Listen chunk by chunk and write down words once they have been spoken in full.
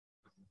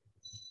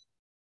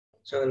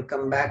So we'll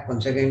come back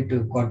once again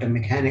to quantum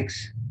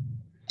mechanics.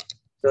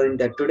 So in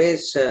the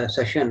today's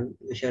session,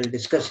 we shall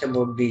discuss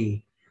about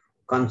the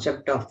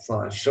concept of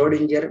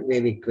Schrodinger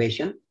wave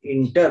equation.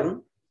 In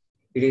turn,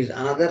 it is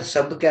another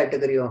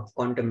subcategory of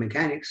quantum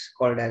mechanics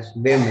called as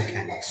wave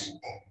mechanics.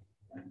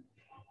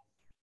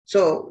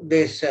 So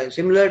this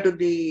similar to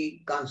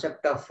the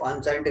concept of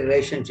uncertainty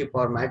relationship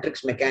or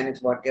matrix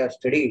mechanics, what you have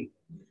studied,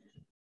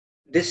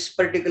 this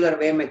particular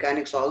wave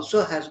mechanics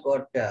also has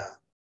got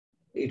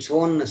its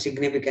own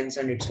significance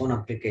and its own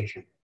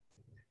application.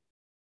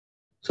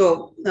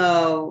 So,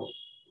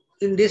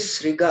 in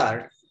this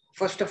regard,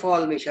 first of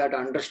all, we should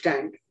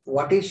understand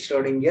what is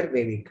Schrodinger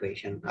wave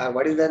equation, or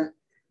what is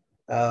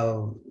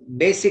the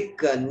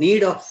basic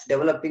need of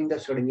developing the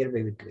Schrodinger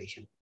wave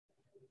equation.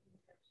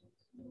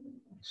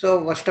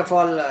 So, first of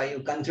all,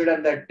 you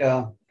consider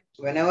that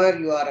whenever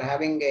you are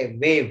having a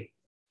wave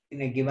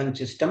in a given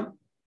system,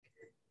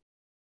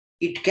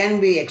 it can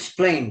be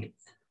explained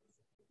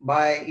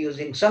by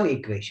using some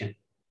equation.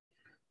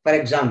 For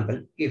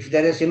example, if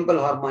there is a simple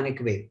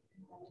harmonic wave,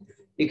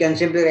 you can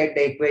simply write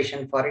the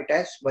equation for it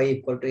as y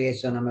equal to a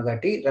sin omega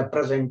t,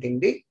 representing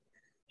the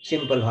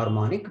simple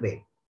harmonic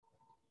wave.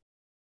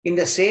 In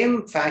the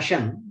same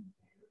fashion,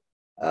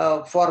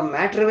 for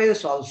matter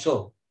waves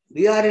also,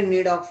 we are in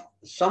need of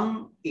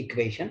some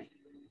equation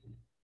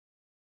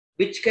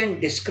which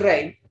can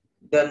describe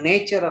the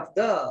nature of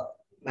the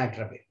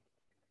matter wave.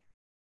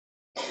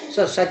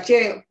 So such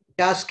a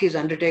task is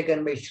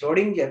undertaken by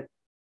Schrodinger,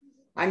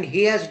 and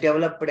he has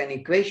developed an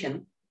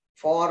equation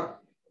for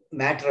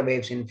matter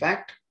waves, in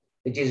fact,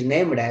 which is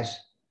named as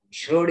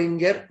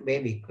Schrodinger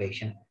wave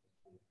equation.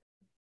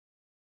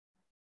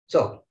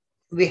 So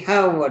we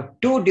have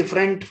two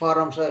different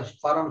forms of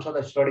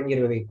the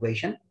Schrodinger wave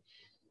equation.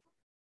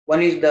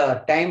 One is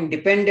the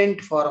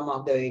time-dependent form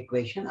of the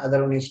equation,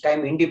 other one is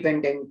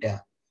time-independent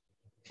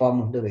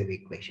form of the wave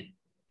equation.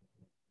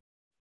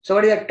 So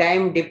what is the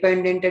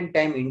time-dependent and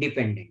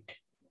time-independent?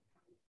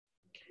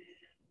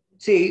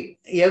 See,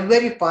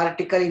 every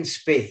particle in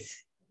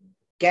space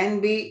can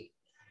be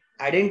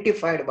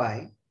identified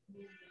by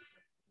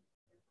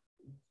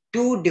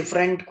two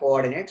different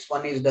coordinates.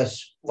 One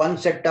is one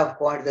set of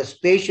coordinates, the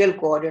spatial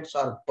coordinates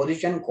or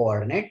position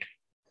coordinate.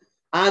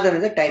 Another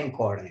is the time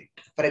coordinate.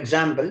 For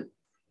example,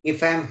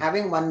 if I am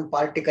having one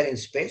particle in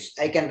space,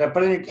 I can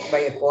represent it by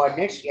a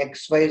coordinates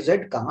x, y,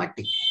 z, comma,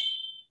 t.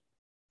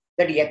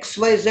 That x,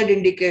 y, z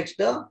indicates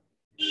the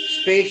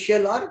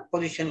spatial or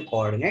position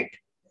coordinate,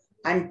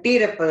 and t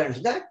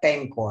represents the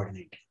time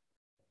coordinate.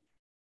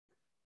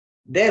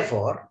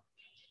 Therefore,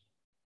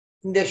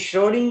 in the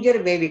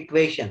Schrodinger wave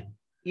equation,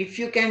 if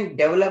you can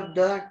develop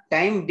the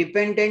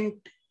time-dependent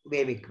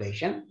wave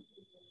equation,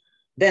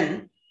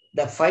 then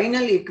the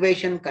final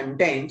equation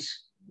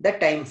contains the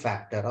time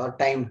factor or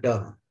time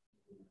term.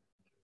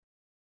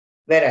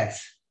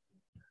 Whereas,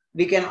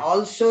 we can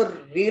also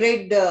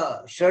rewrite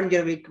the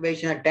Schrodinger wave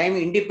equation a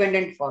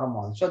time-independent form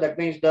also. That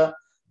means the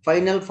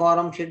final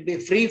form should be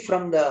free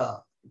from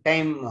the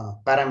time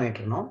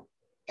parameter, no?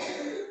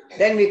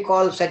 Then we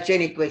call such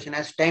an equation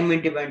as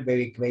time-independent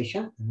wave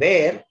equation,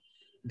 where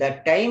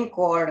the time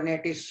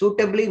coordinate is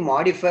suitably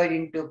modified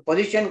into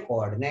position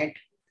coordinate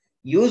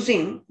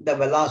using the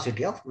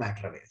velocity of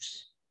matter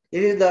waves.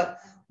 This is the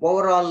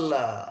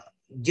overall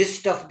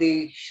gist of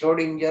the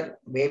Schrodinger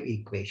wave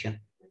equation.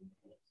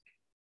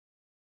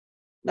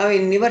 Now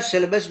in our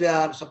syllabus, we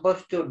are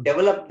supposed to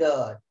develop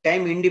the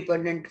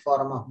time-independent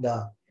form of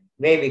the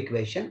wave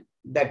equation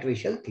that we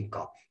shall think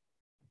of.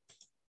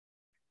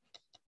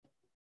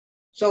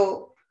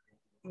 So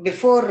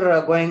before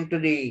going to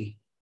the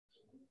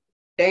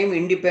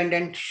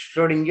time-independent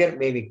Schrodinger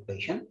wave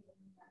equation,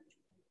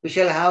 we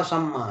shall have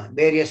some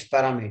various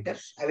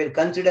parameters. I will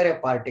consider a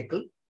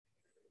particle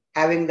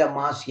having the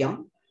mass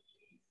m.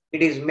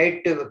 It is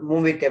made to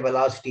move with a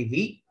velocity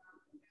v,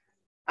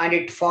 and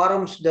it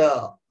forms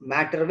the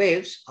matter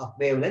waves of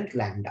wavelength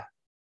lambda.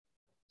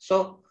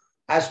 So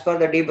as per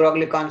the de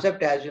Broglie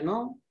concept, as you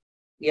know,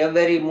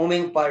 every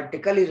moving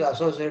particle is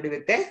associated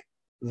with a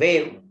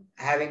wave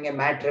having a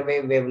matter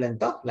wave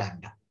wavelength of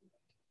lambda.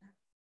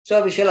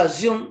 So we shall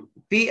assume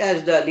P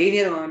as the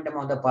linear momentum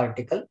of the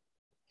particle,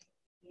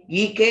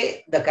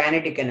 Ek the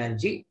kinetic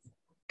energy,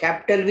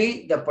 capital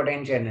V the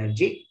potential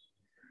energy,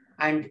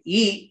 and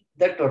E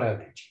the total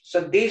energy.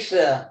 So these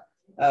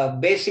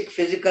basic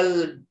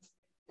physical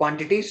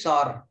quantities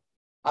are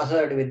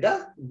associated with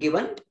the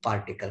given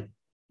particle.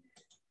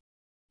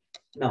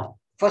 Now,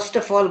 first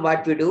of all,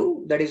 what we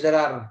do, that is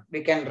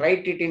we can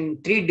write it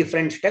in three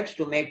different steps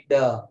to make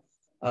the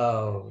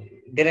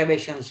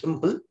derivation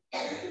simple.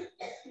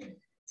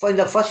 For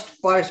the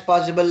first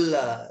possible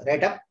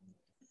write-up,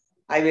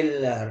 I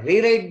will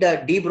rewrite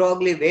the de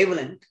Broglie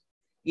wavelength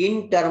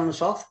in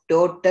terms of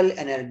total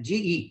energy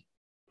E.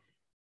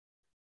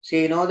 So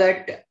you know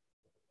that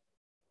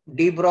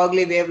de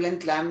Broglie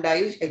wavelength lambda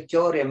is h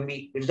over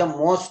mv. It's the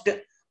most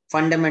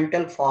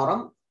fundamental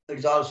form.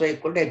 It's also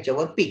equal to h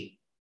over p.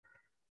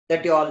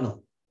 That you all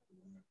know.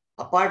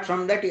 Apart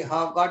from that, you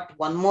have got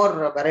one more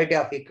variety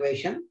of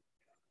equation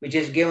which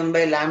is given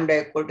by lambda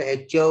equal to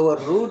h over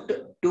root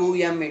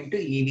 2m into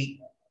EV.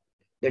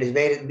 That is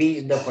where V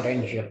is the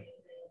potential.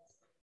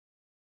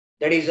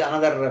 That is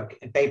another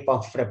type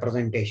of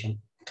representation.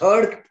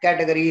 Third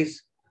category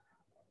is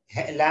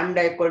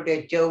lambda equal to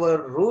h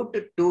over root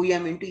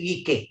 2m into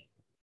EK.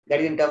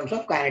 That is in terms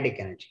of kinetic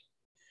energy.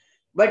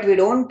 But we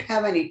don't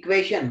have an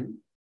equation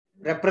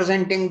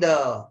representing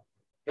the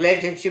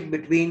relationship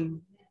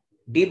between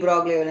de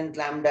Broglie wavelength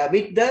lambda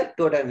with the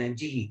total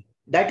energy E.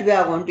 That we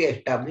are going to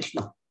establish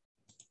now.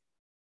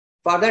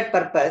 For that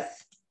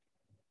purpose,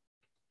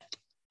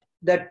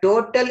 the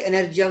total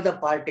energy of the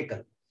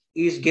particle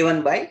is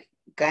given by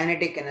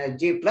kinetic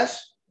energy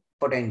plus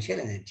potential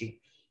energy.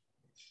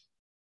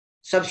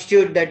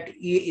 Substitute that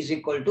E is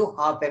equal to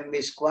half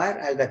mv square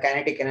as the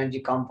kinetic energy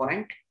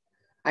component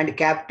and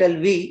capital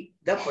V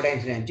the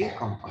potential energy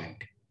component.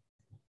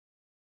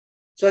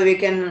 So we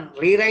can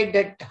rewrite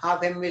that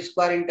half mv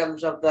square in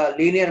terms of the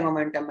linear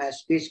momentum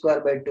as p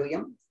square by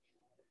 2m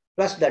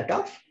plus that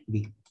of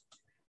V.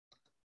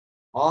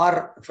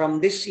 Or from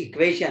this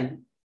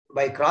equation,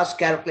 by cross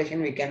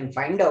calculation, we can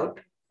find out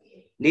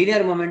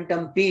linear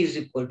momentum P is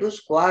equal to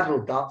square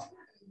root of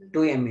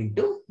 2m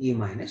into E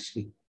minus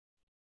V.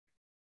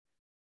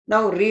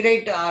 Now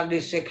rewrite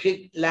this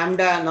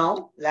lambda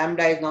now.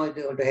 Lambda is now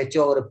equal to h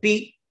over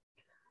P.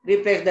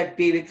 Replace that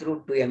P with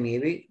root 2m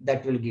EV.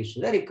 That will give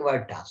you the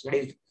required task. That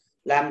is,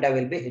 lambda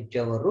will be h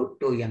over root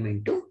 2m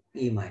into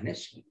E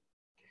minus V.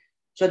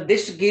 So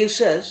this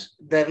gives us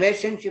the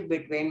relationship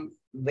between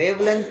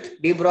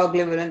wavelength, de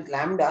Broglie wavelength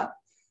lambda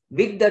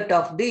with that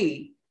of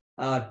the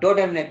total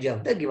energy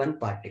of the given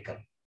particle.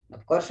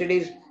 Of course, it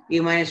is E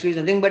minus V is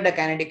nothing but the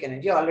kinetic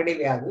energy. Already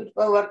we have used.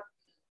 However,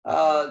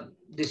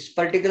 this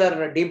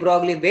particular de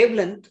Broglie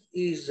wavelength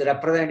is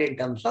represented in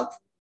terms of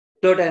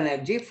total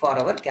energy for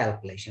our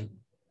calculation.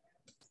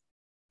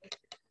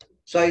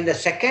 So in the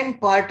second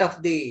part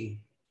of the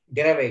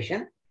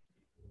derivation,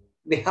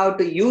 we have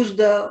to use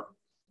the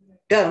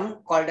term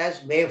called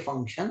as wave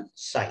function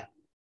psi.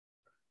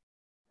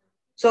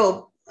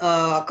 So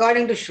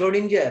according to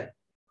Schrodinger,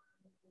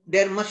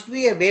 there must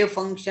be a wave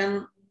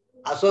function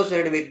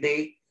associated with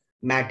the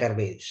matter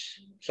waves.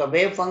 So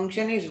wave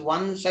function is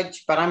one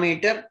such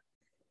parameter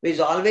which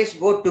always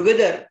go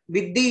together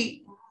with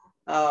the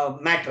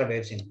matter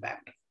waves in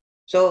fact.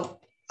 So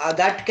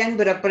that can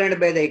be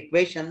represented by the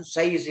equation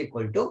psi is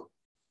equal to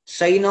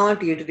psi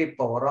naught e to the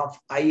power of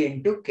I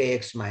into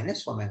kx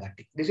minus omega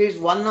t. This is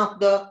one of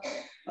the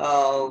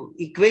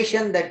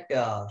equation that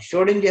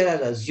Schrodinger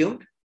has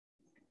assumed,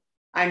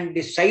 and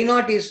the psi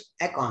naught is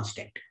a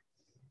constant.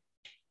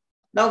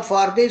 Now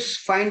for this,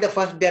 find the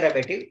first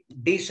derivative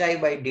d psi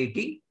by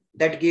dt.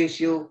 That gives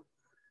you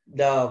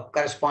the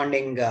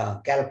corresponding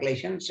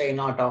calculation psi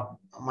naught of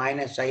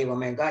minus I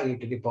omega e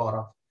to the power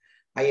of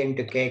I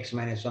into kx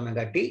minus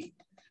omega t.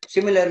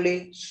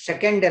 Similarly,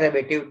 second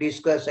derivative d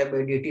square psi by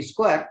dt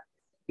square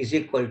is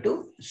equal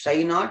to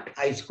psi naught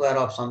I square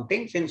of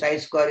something. Since I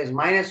square is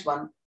minus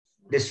 1,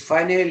 this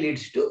finally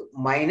leads to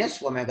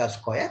minus omega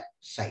square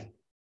psi.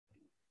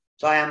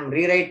 So I am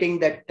rewriting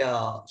that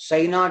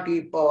psi naught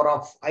e power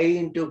of I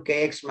into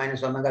kx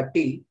minus omega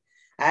t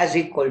as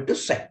equal to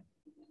psi.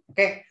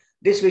 Okay,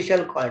 this we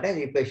shall call it as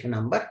equation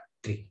number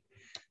 3.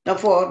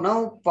 Therefore,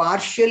 now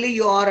partially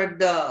you are at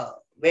the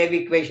wave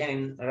equation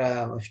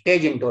in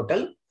stage in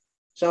total.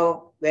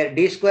 So where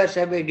d square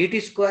psi by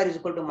dt square is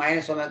equal to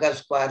minus omega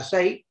square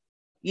psi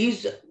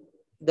is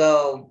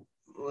the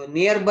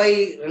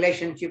nearby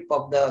relationship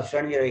of the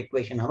Schrodinger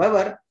equation.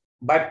 However,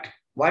 but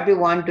what we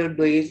want to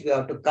do is we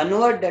have to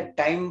convert the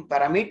time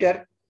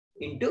parameter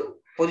into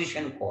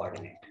position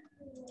coordinate.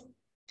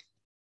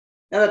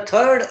 Now the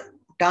third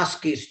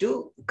task is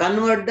to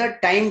convert the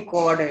time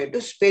coordinate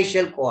to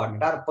spatial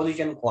coordinate or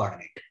position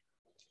coordinate.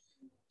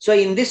 So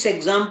in this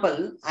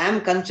example, I am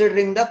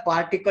considering the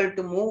particle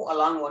to move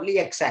along only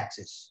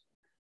x-axis.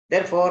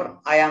 Therefore,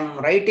 I am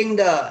writing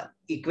the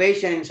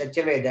equation in such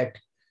a way that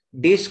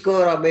d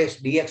square of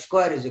base dx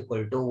square is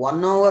equal to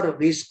 1 over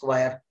v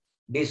square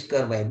d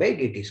square y by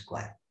dt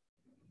square.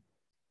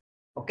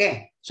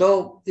 Okay.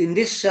 So in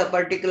this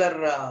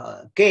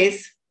particular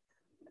case,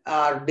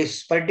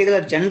 this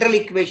particular general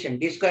equation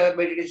d square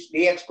by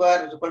dx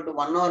square is equal to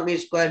 1 over v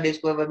square d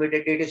square by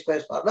dt square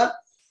is for the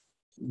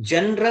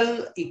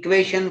general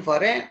equation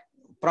for a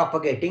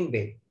propagating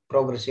wave,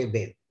 progressive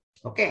wave.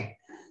 Okay.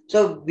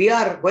 So we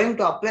are going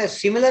to apply a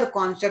similar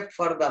concept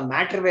for the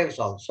matter waves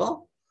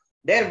also.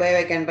 Thereby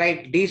I can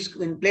write d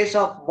in place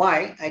of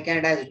y, I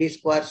can write as d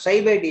square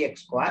psi by dx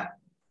square.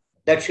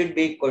 That should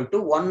be equal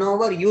to 1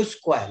 over u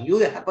square. U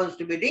happens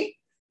to be the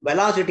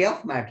velocity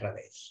of matter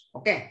waves.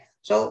 Okay.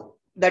 So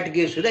that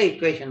gives you the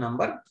equation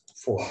number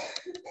 4.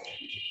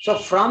 So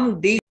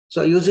from these,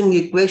 so using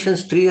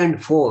equations 3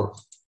 and 4,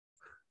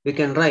 we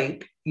can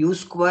write u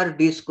square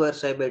d square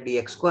psi by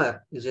dx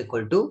square is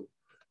equal to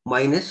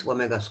minus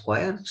omega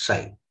square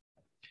psi.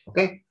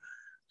 Okay.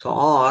 So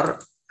or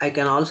I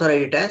can also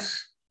write it as,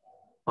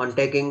 on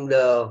taking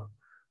the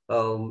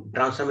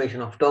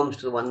transformation of terms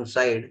to one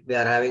side, we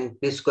are having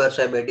d square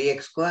psi by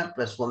dx square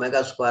plus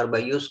omega square by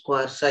u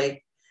square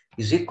psi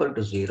is equal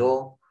to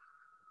 0.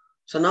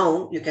 So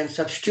now you can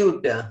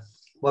substitute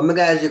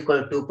omega is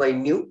equal to 2 pi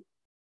nu,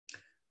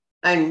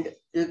 and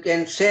you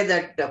can say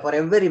that for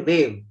every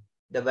wave,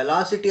 the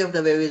velocity of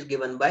the wave is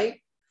given by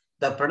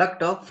the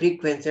product of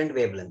frequency and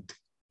wavelength.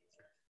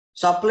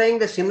 So applying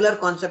the similar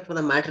concept for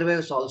the matter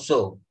waves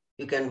also,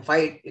 you can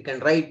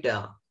write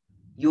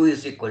u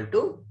is equal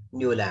to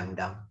nu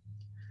lambda.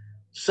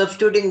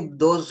 Substituting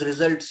those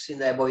results in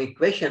the above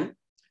equation,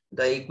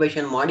 the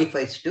equation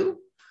modifies to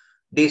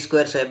d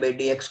square psi by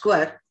dx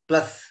square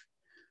plus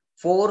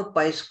 4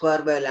 pi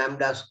square by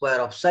lambda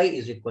square of psi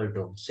is equal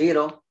to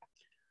 0.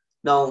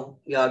 Now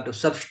you have to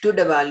substitute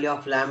the value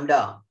of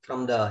lambda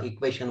from the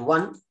equation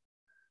 1.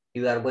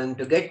 You are going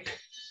to get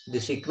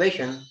this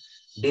equation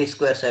d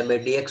square psi by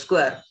dx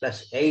square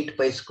plus 8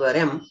 pi square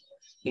m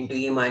into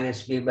e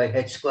minus v by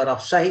h square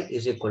of psi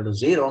is equal to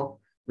 0,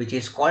 which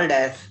is called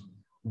as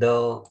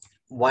the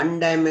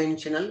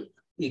one-dimensional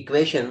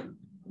equation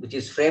which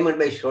is framed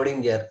by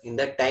Schrodinger in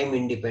the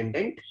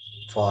time-independent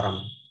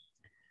form.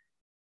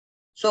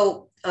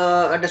 So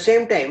at the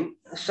same time,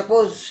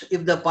 suppose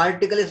if the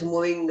particle is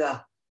moving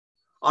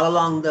all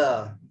along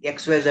the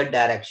xyz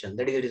direction,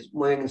 that is, it is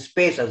moving in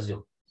space,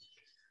 assume,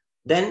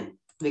 then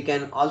we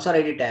can also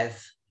write it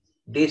as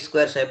d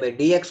square psi by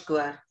dx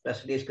square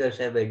plus d square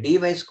psi by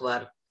dy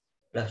square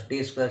plus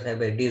d square psi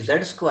by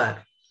dz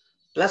square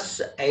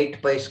plus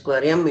 8 pi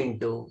square m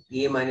into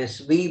e minus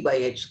v by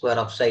h square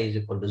of psi is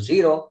equal to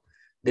 0.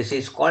 This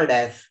is called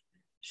as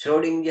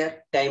Schrodinger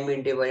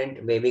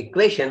time-independent wave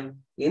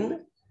equation in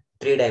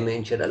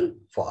three-dimensional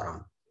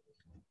form.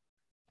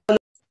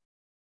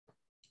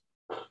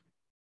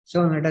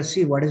 So let us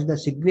see what is the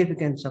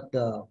significance of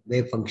the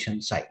wave function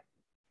psi.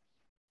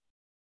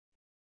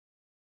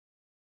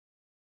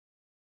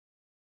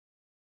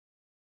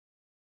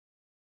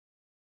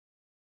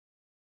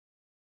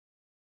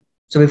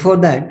 So before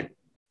that,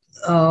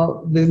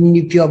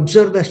 if you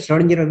observe the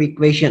Schrodinger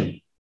equation,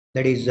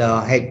 that is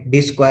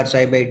d square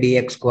psi by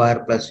dx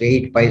square plus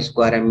 8 pi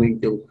square m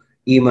into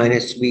e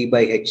minus v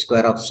by h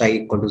square of psi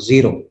equal to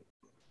 0.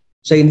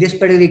 So in this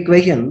particular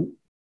equation,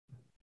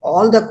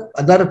 all the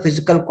other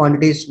physical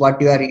quantities what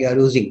you are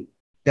using,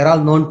 they're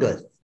all known to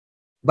us.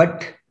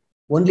 But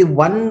only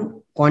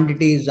one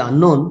quantity is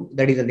unknown,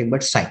 that is nothing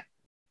but psi.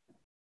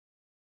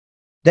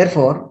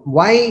 Therefore,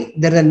 why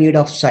there is a need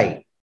of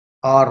psi?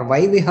 Or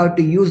why we have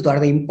to use the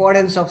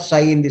importance of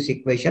psi in this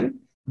equation,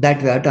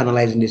 that we have to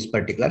analyze in this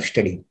particular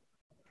study.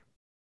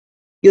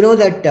 You know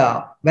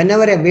that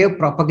whenever a wave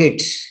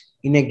propagates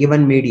in a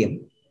given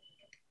medium,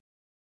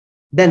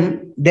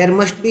 then there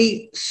must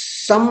be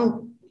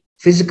some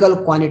physical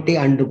quantity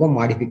undergo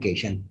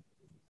modification.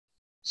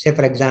 Say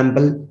for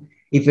example,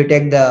 if you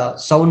take the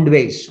sound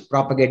waves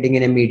propagating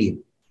in a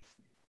medium,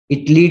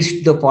 it leads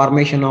to the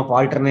formation of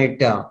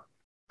alternate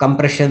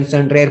compressions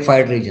and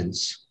rarefied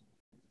regions.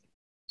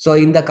 So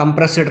in the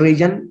compressed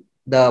region,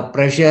 the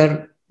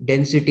pressure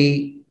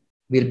density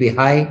will be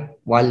high,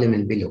 volume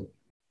will be low.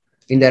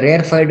 In the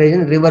rarefied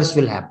region, reverse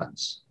will happen.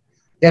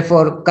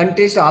 Therefore,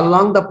 continuously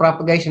along the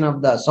propagation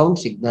of the sound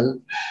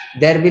signal,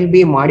 there will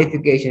be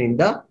modification in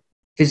the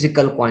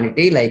physical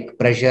quantity like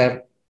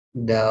pressure,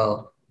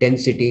 the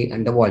density,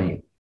 and the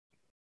volume.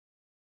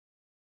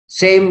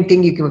 Same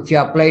thing if you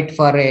apply it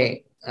for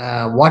a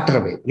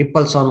water wave,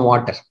 ripples on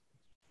water.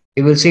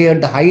 You will see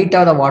at the height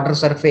of the water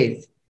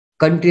surface,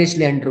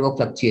 continuously undergo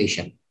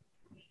fluctuation.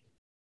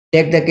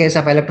 Take the case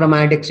of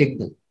electromagnetic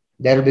signal.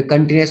 There will be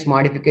continuous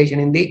modification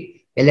in the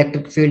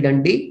electric field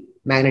and the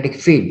magnetic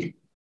field.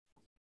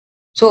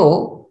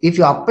 So, if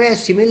you apply a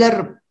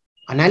similar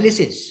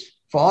analysis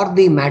for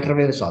the matter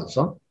waves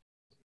also,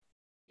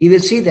 you will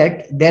see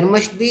that there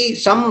must be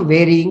some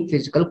varying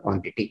physical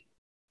quantity.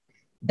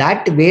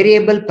 That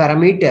variable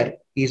parameter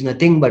is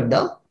nothing but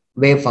the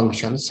wave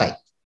function psi.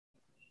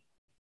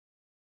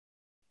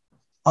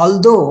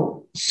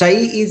 Although psi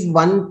is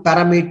one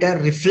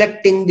parameter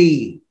reflecting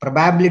the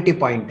probability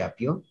point of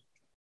view,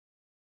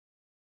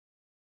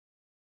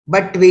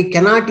 but we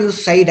cannot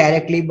use psi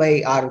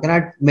directly or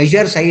cannot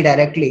measure psi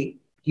directly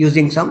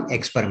using some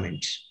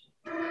experiments.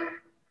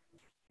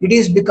 It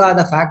is because of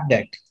the fact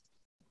that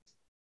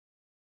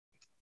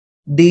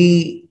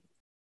the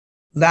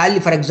value,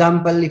 for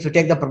example, if you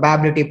take the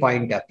probability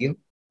point of view,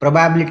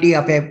 probability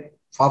of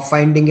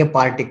finding a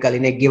particle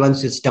in a given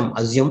system,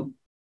 assume.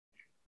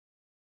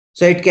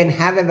 So it can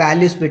have a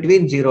values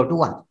between 0 to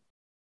 1.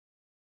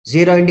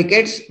 0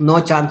 indicates no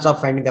chance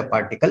of finding the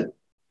particle.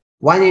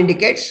 1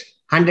 indicates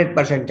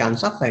 100%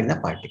 chance of finding the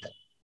particle.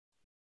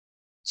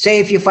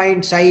 Say if you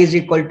find psi is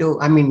equal to,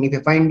 if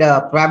you find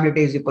the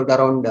probability is equal to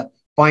around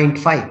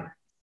 0.5,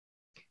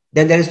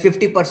 then there is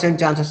 50%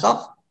 chances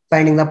of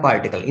finding the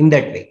particle in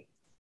that way.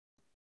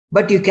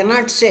 But you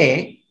cannot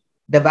say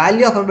the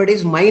value of probability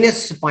is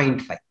minus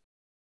 0.5.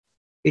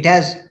 It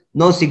has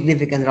no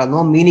significance or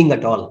no meaning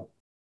at all.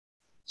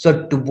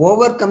 So to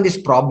overcome this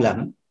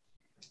problem,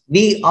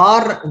 we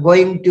are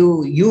going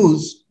to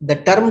use the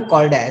term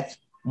called as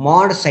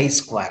mod psi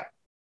square.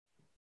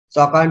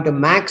 So according to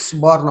Max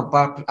Born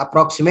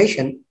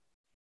approximation,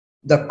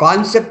 the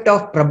concept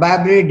of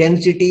probability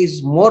density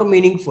is more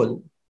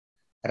meaningful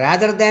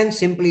rather than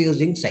simply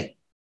using psi,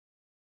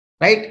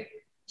 right?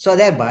 So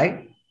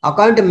thereby,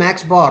 according to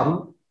Max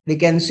Born, we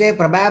can say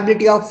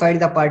probability of finding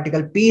the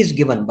particle P is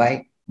given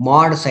by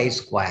mod psi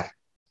square,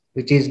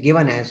 which is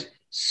given as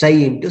psi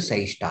into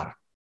psi star,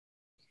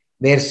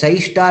 where psi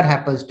star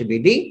happens to be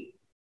the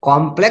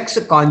complex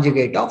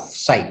conjugate of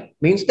psi,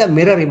 means the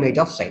mirror image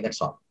of psi,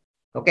 that's all.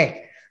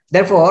 Okay.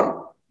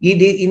 Therefore,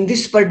 in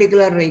this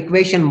particular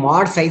equation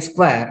mod psi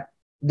square,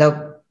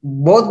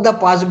 both the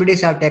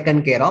possibilities are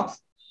taken care of,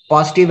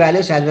 positive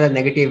values as well as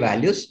negative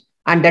values,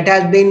 and that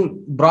has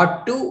been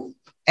brought to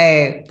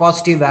a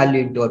positive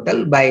value in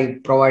total by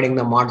providing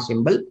the mod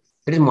symbol,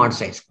 that is mod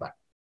psi square.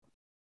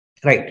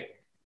 Right.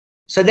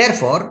 So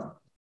therefore,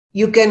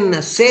 you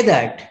can say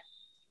that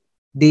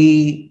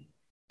the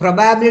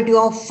probability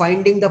of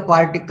finding the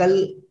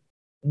particle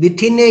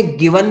within a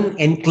given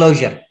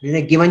enclosure, in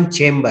a given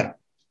chamber,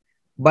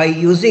 by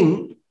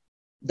using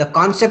the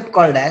concept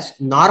called as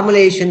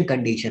normalization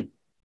condition.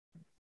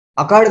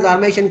 According to the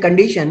normalization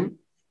condition,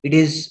 it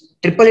is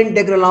triple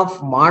integral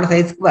of mod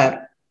psi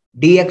square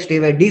dx dy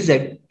by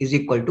dz is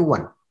equal to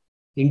 1,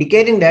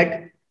 indicating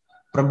that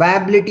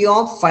probability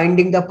of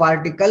finding the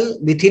particle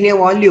within a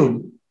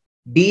volume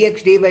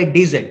dx dy by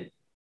dz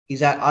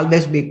is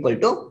always be equal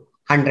to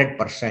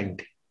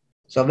 100%.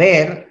 So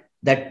where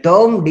the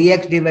term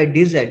dx dy by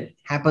dz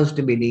happens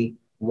to be the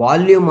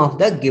volume of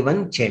the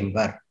given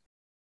chamber,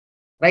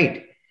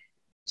 right?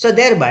 So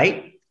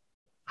thereby,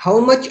 how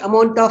much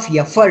amount of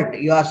effort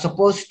you are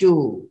supposed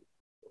to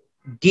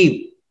give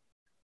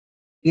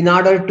in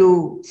order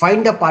to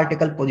find the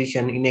particle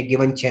position in a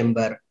given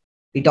chamber,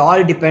 it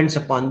all depends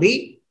upon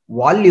the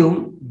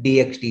volume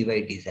dx dy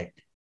dz.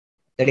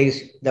 That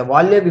is, the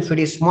volume, if it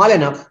is small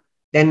enough,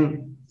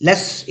 then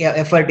less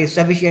effort is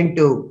sufficient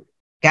to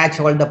catch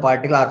hold the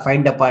particle or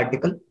find the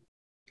particle.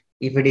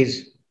 If it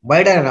is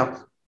wider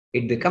enough,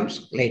 it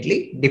becomes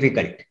slightly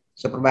difficult.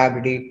 So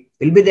probability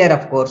will be there,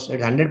 of course,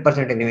 it's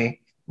 100% anyway,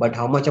 but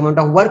how much amount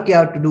of work you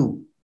have to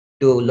do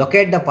to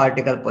locate the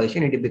particle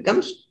position, it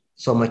becomes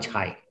so much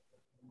high.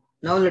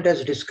 Now let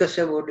us discuss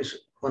about this,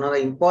 one of the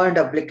important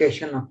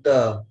application of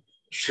the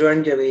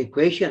Schrodinger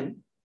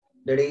equation,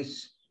 that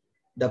is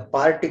the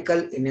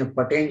particle in a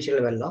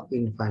potential well of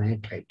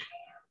infinite height.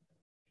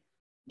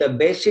 The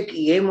basic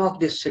aim of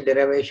this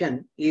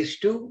derivation is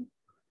to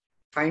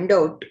find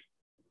out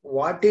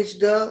what is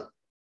the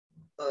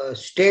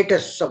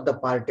status of the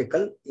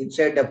particle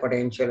inside the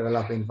potential well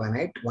of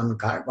infinite, one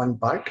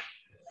part,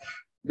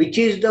 which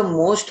is the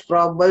most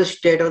probable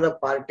state of the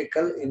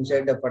particle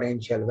inside the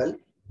potential well,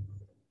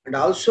 and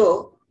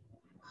also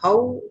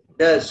how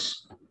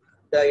does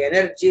the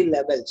energy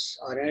levels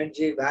or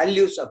energy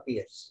values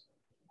appears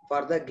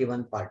for the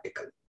given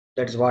particle.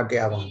 That's what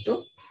I want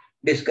to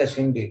discuss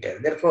in detail.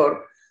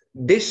 Therefore,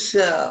 this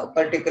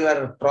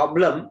particular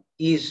problem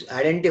is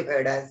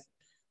identified as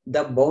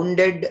the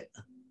bounded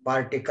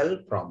particle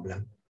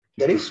problem.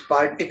 That is,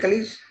 particle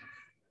is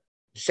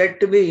said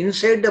to be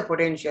inside the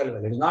potential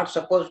well. It is not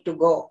supposed to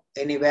go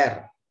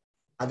anywhere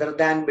other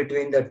than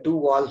between the two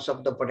walls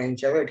of the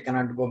potential. It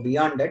cannot go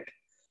beyond it.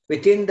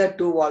 Within the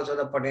two walls of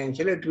the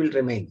potential, it will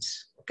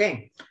remains.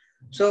 Okay.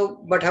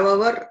 So, but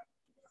however,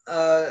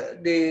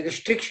 the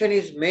restriction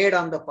is made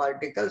on the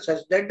particle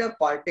such that the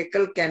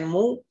particle can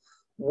move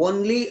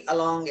only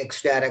along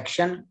x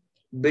direction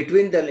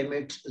between the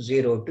limits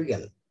 0 to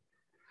L,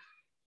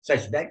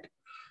 such that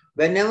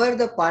whenever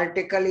the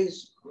particle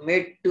is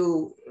made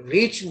to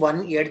reach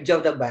one edge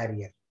of the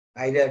barrier,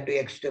 either to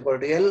x equal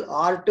to L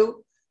or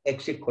to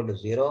x equal to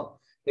 0,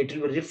 it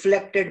will be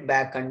reflected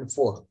back and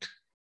forth.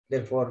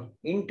 Therefore,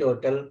 in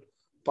total,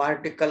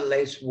 particle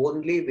lies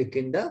only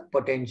within the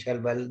potential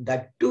well,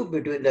 that too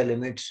between the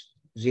limits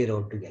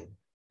 0 to L.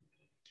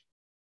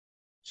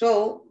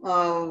 So,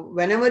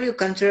 whenever you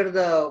consider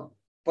the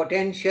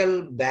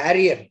potential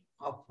barrier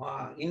of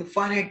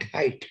infinite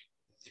height,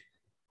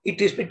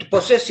 it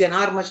possesses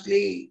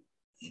enormously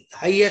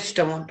highest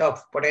amount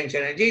of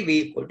potential energy,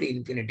 V equal to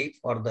infinity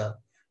for the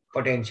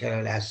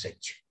potential as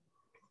such.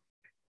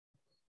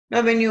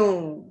 Now, when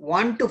you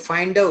want to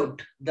find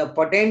out the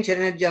potential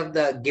energy of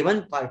the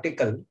given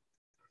particle,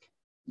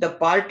 the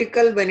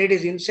particle, when it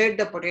is inside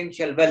the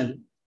potential well,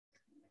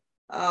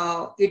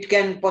 it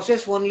can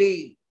possess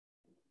only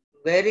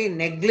very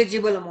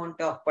negligible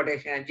amount of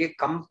potential energy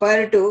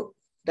compared to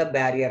the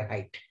barrier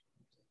height.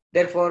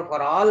 Therefore,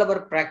 for all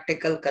our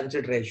practical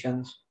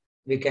considerations,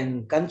 we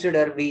can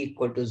consider V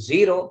equal to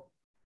 0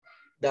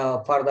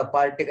 for the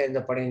particle in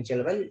the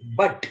potential well.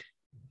 But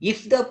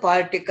if the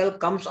particle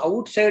comes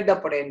outside the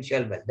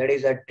potential well, that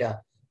is at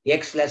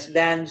x less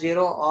than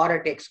 0 or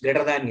at x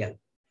greater than L,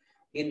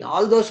 in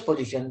all those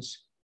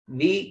positions,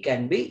 V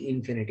can be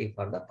infinity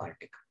for the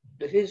particle.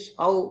 This is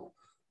how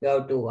we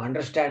have to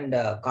understand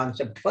the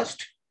concept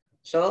first.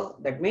 So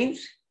that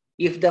means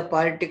if the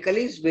particle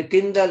is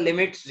within the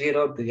limits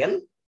 0 to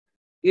L,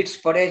 its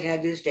potential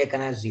energy is taken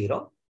as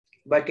 0.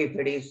 But if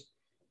it is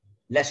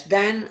less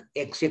than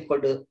x equal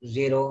to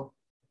 0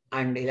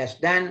 and less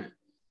than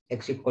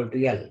x equal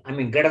to L, I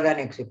mean greater than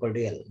x equal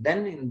to L,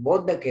 then in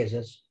both the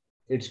cases,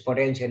 its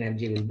potential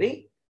energy will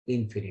be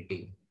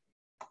infinity.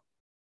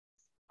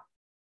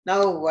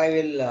 Now I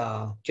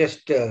will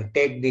just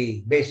take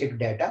the basic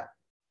data.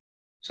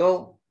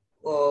 So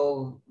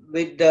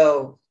with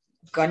the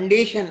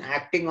condition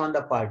acting on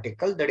the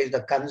particle, that is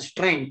the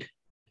constraint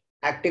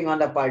acting on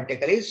the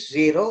particle is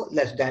 0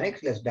 less than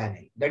x less than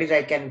L. That is,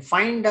 I can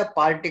find the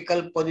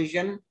particle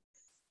position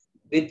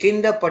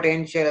within the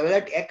potential level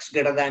at x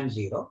greater than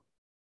 0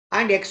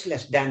 and x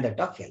less than that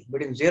of L.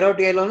 Between 0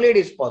 to L only it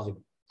is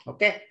possible.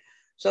 Okay.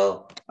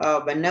 So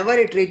whenever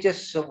it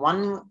reaches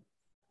one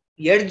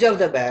edge of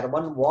the barrier,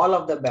 one wall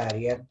of the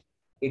barrier,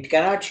 it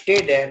cannot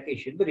stay there. It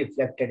should be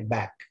reflected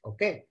back.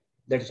 Okay.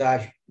 That's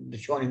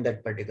shown in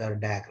that particular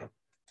diagram.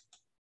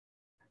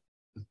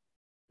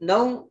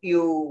 Now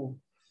you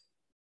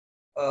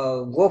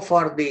go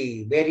for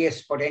the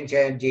various potential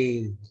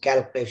energy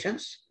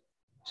calculations.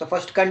 So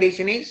first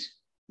condition is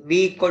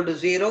V equal to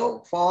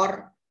 0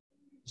 for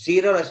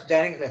 0 less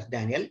than x less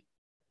than L.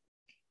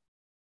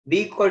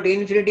 V equal to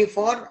infinity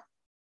for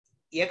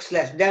x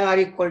less than or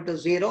equal to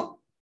 0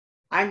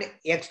 and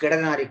x greater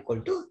than or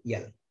equal to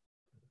L.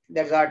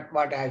 That's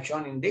what I have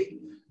shown in the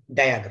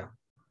diagram.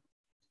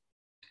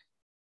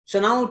 So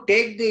now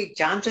take the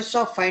chances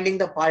of finding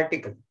the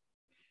particle.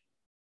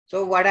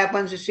 So what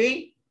happens, you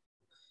see,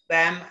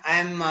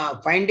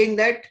 I'm finding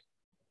that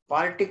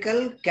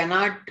particle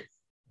cannot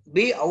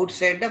be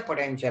outside the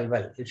potential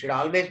well. It should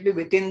always be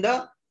within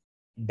the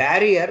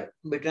barrier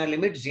between a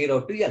limit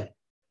 0 to L.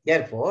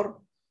 Therefore,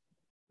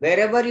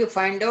 wherever you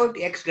find out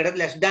x greater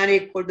less than or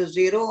equal to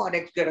 0 or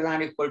x greater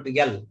than or equal to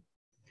L,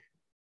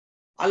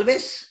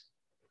 always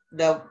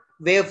the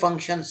wave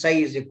function psi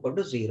is equal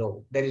to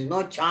 0. There is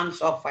no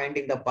chance of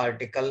finding the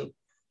particle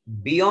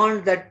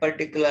beyond that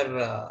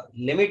particular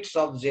limits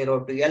of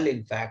 0 to L,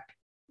 in fact.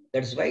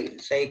 That's why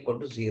psi equal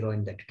to 0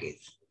 in that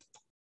case.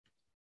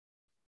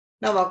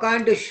 Now,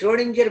 according to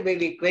Schrodinger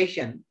wave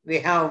equation, we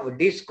have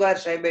d square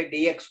psi by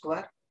dx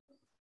square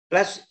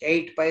plus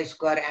 8 pi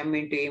square m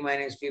into e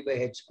minus p by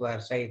h square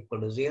psi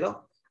equal to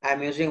 0. I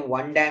am using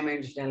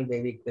one-dimensional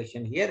wave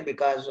equation here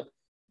because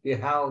you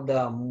have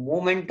the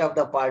movement of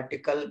the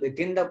particle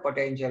within the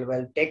potential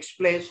well takes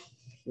place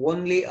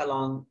only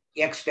along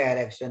x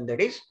direction, that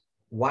is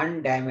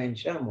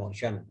one-dimensional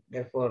motion.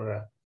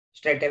 Therefore,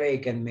 straight away you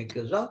can make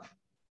use of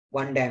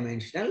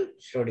one-dimensional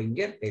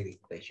Schrodinger wave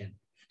equation.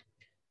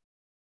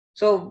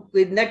 So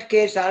in that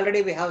case,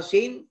 already we have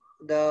seen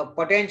the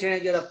potential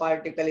energy of the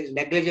particle is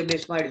negligibly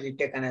small. It is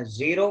taken as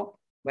 0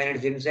 when it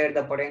is inside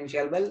the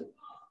potential well.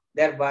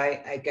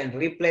 Thereby, I can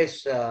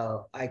replace,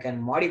 I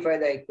can modify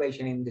the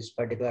equation in this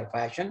particular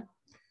fashion.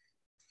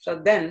 So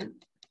then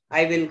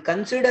I will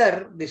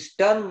consider this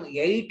term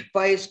 8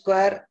 pi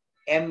square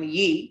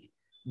me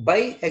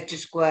by h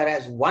square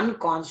as one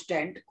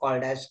constant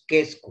called as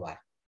k square.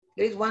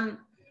 There is one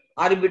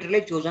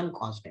arbitrarily chosen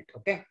constant.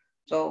 Okay.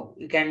 So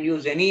you can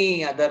use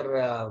any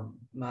other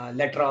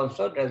letter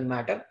also, doesn't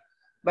matter.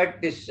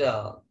 But this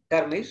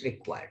term is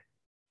required,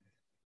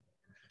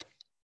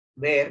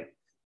 where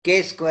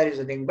k square is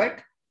nothing but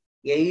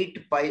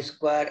 8 pi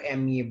square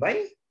me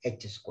by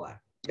h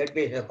square. That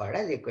is called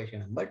as equation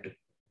number 2.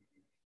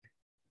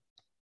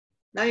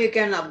 Now you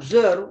can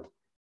observe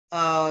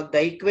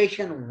the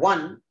equation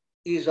 1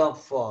 is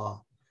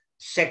of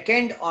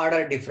second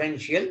order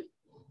differential.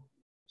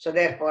 So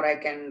therefore I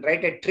can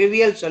write a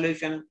trivial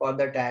solution for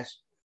that as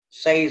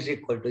psi is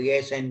equal to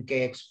a sin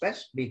kx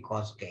plus b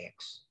cos kx,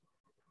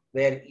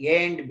 where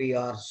a and b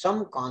are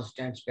some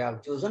constants we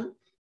have chosen,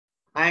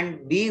 and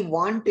we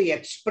want to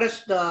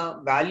express the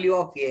value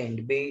of a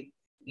and b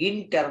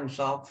in terms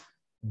of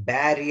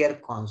barrier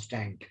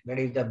constant. That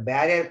is, the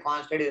barrier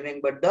constant is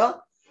nothing but the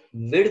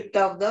width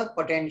of the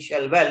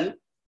potential well,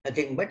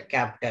 nothing but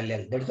capital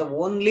L. That is the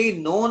only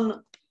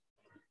known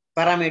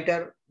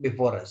parameter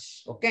before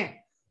us. Okay.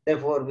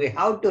 Therefore, we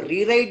have to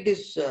rewrite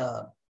this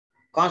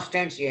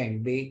constants a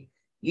and b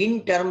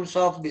in terms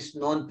of this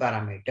known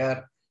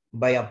parameter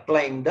by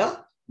applying the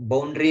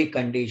boundary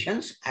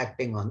conditions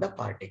acting on the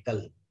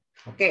particle.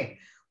 Okay.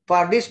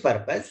 For this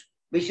purpose,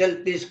 we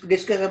shall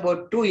discuss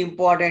about two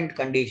important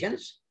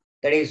conditions.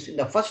 That is, in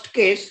the first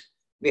case,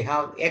 we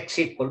have x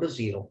equal to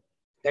 0.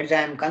 That is,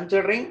 I am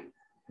considering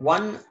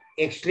one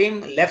extreme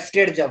left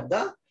edge of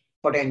the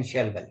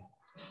potential well.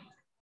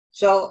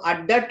 So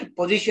at that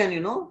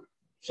position,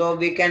 so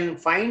we can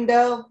find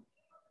the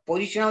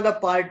position of the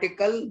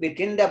particle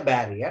within the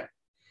barrier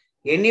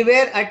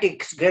anywhere at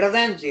x greater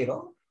than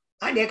 0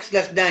 and x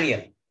less than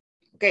L.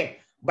 Okay.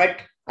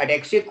 But at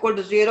x equal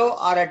to 0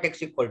 or at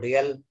x equal to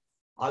L,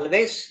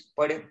 always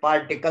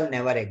particle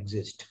never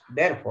exists.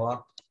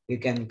 Therefore, we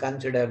can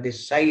consider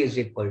this psi is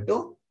equal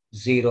to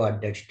 0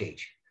 at that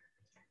stage.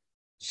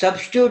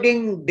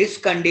 Substituting this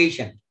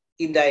condition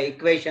in the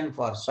equation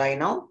for psi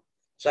now,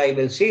 so I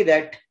will see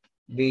that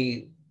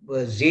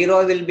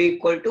 0 will be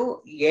equal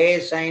to a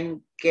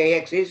sin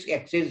kx is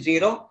x is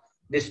 0.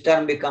 This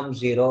term becomes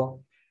 0.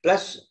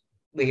 Plus,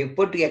 we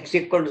put x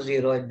equal to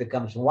 0, it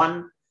becomes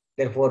 1.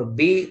 Therefore,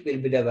 b will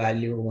be the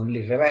value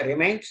only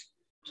remains.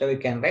 So we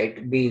can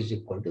write B is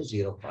equal to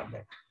 0 for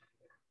that.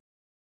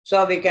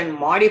 So we can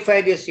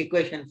modify this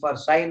equation for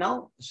psi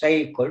now, psi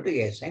equal to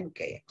A sin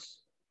kx,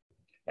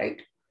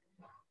 right?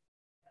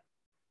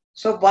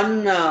 So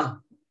one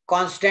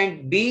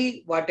constant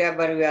B,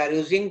 whatever we are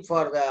using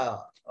for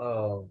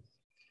the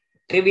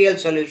trivial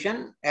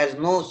solution has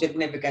no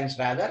significance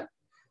rather.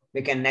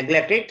 We can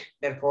neglect it.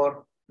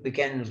 Therefore, we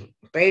can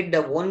write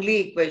the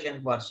only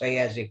equation for psi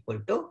as equal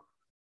to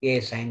A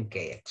sin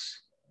kx.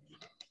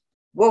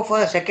 Go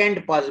for a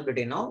second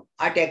possibility now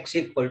at x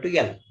equal to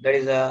L. That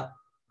is a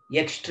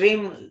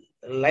extreme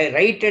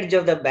right edge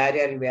of the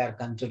barrier we are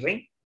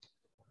considering.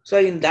 So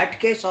in that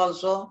case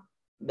also,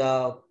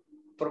 the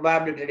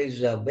probability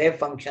is wave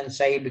function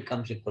psi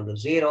becomes equal to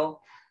 0.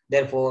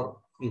 Therefore,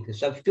 if you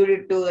substitute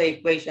it to the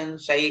equation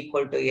psi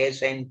equal to A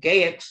sin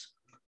kx,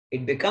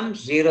 it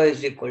becomes 0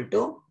 is equal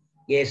to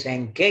A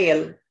sin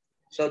kl.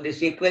 So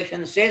this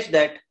equation says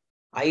that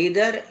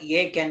either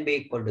A can be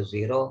equal to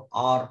 0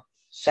 or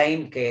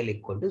sin kl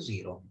equal to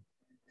 0.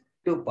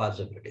 Two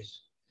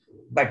possibilities.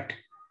 But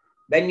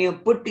when you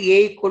put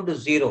A equal to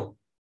 0,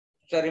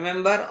 so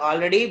remember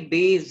already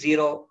B is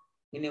 0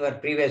 in your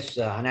previous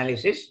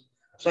analysis.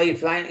 So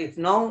if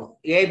now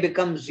A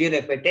becomes 0,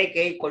 if I take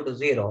A equal to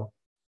 0,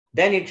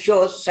 then it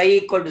shows psi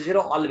equal to 0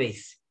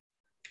 always.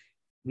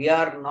 We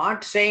are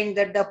not saying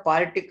that the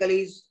particle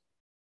is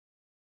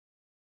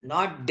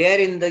not there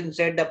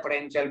inside the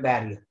potential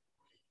barrier.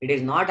 It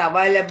is not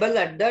available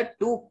at the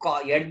two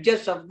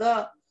edges of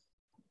the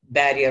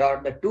barrier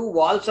or the two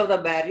walls of the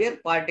barrier.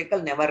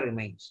 Particle never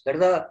remains. That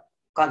is the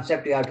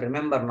concept you have to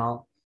remember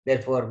now.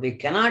 Therefore, we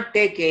cannot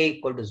take A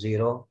equal to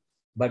 0,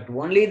 but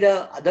only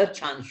the other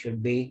chance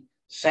should be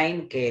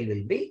sin KL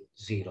will be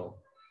 0.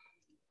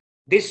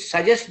 This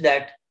suggests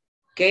that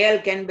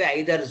KL can be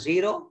either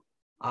 0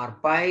 or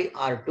pi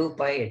or 2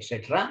 pi,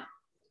 etc.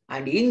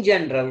 And in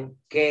general,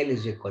 KL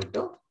is equal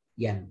to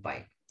n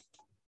pi.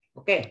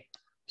 Okay.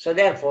 So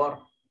therefore,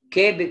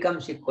 K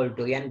becomes equal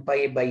to n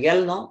pi by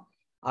L now.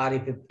 Or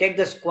if you take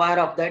the square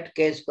of that,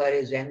 K square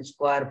is n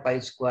square pi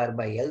square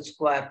by L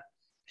square.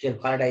 We shall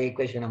call it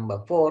equation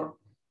number 4,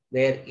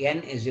 where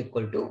n is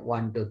equal to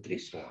 1, 2, 3,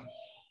 so on.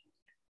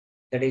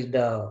 That is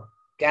the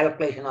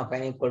calculation of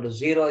n equal to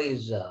 0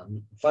 is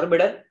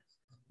forbidden.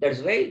 That's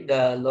why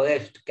the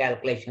lowest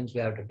calculations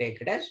we have to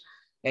take it as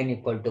n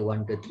equal to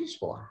 1, 2, 3,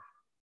 so on.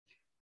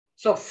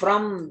 So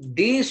from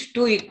these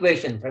two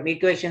equations, from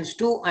equations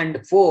 2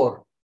 and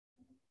 4,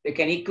 we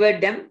can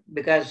equate them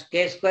because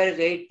k square is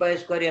 8 pi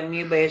square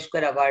me by a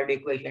square according to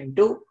equation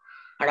 2.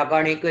 And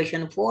according to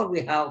equation 4,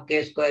 we have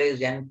k square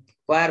is n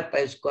square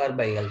pi square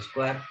by L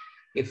square.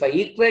 If I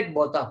equate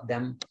both of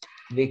them,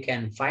 we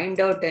can find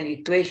out an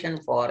equation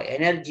for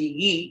energy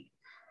E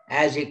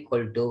as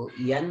equal to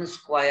n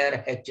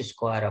square h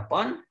square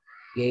upon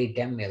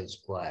 8mL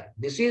square.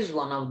 This is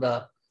one of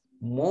the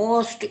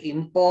most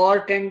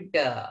important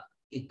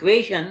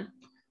equation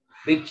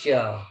which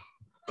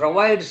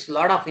provides a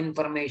lot of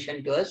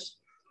information to us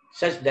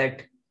such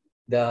that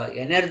the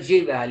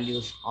energy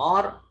values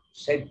are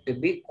said to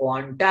be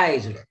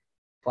quantized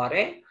for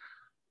a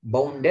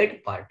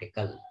bounded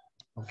particle.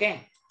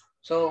 Okay.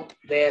 So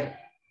there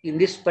in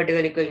this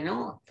particular equation,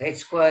 h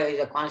square is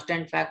a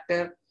constant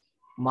factor,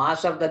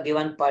 mass of the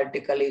given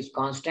particle is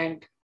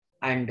constant,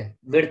 and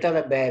width of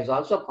the barrier is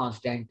also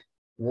constant.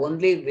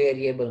 Only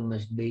variable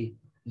must be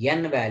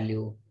n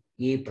value,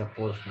 E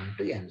proportional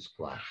to n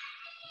square.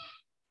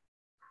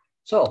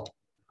 So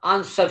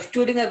on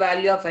substituting a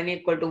value of n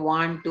equal to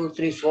 1, 2,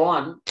 3, so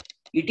on,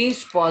 it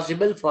is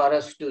possible for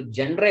us to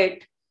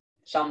generate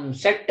some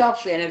set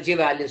of energy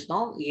values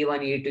now,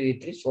 E1, E2,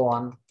 E3, so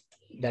on,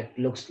 that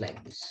looks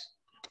like this.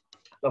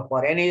 So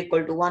for n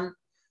equal to 1,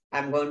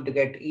 I'm going to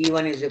get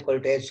E1 is equal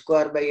to h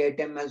square by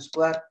 8mL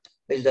square,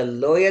 which is the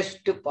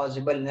lowest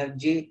possible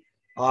energy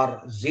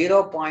or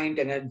 0 point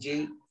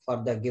energy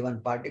for the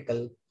given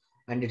particle,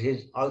 and it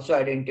is also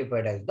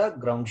identified as the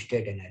ground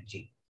state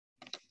energy.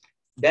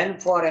 Then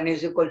for n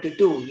is equal to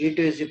 2, E2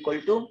 is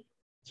equal to,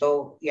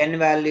 so n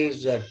value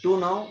is 2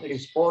 now, it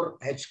is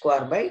 4h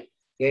square by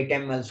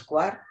 8mL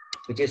square,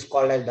 which is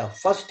called as the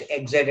first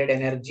excited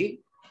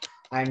energy.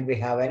 And we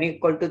have n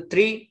equal to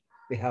 3,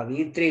 we have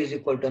E3 is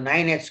equal to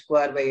 9h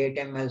square by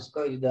 8mL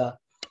square, is the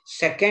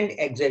second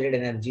excited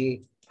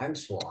energy, and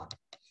so on.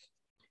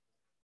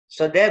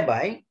 So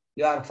thereby,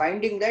 you are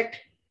finding that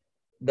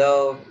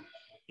the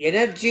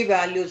energy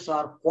values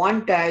are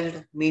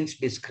quantized, means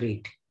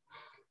discrete.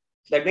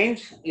 That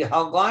means you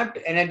have got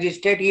energy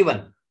state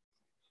E1.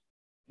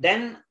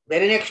 Then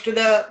very next to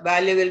the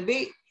value will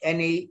be an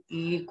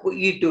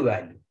E2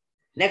 value.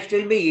 Next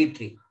will be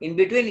E3. In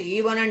between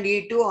E1 and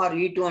E2 or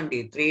E2 and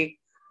E3,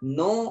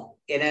 no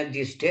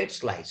energy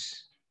states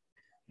lies.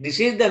 This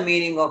is the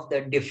meaning of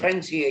the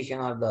differentiation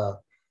or the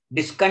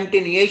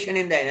discontinuation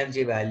in the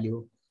energy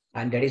value,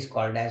 and that is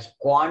called as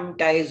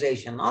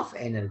quantization of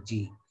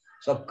energy.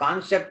 So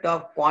concept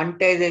of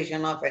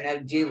quantization of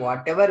energy,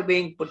 whatever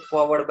being put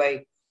forward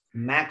by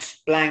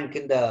Max Planck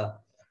in the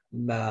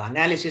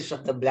analysis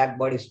of the black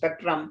body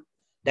spectrum,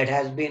 that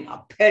has been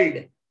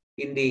upheld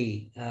in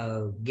the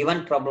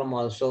given problem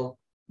also,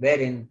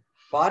 wherein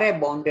for a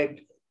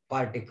bounded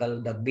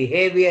particle, the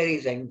behavior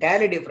is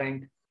entirely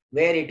different,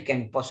 where it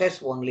can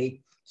possess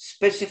only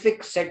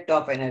specific set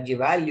of energy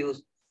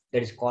values,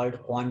 that is called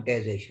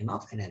quantization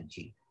of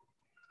energy.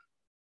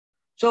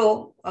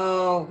 So,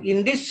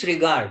 in this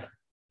regard,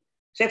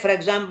 say for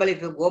example,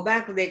 if you go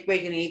back to the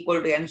equation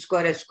equal to n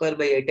square s square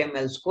by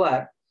 8ml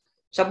square,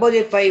 suppose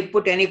if I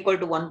put n equal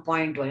to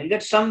 1.1, you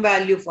get some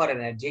value for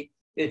energy.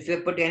 If you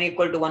put n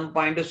equal to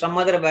 1.2, some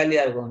other value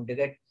you are going to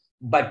get.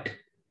 But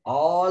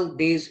all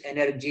these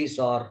energies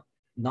are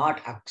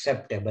not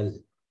acceptable.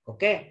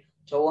 Okay.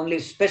 So only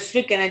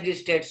specific energy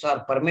states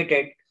are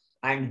permitted,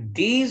 and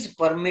these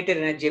permitted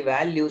energy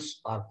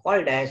values are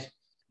called as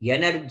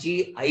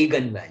energy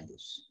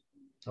eigenvalues.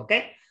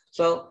 Okay.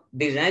 So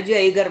these energy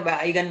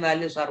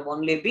eigenvalues are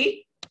only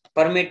be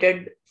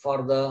permitted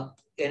for the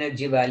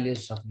energy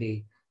values of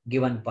the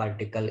given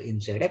particle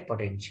inside a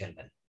potential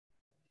well.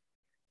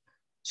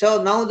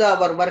 So now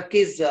our work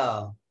is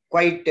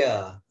quite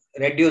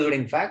reduced,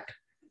 in fact,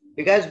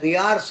 because we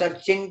are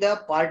searching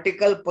the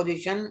particle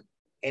position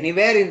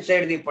anywhere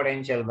inside the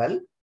potential well.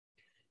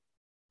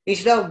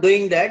 Instead of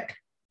doing that,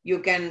 you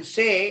can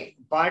say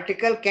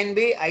particle can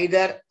be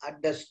either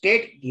at the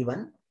state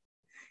given.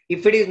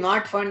 If it is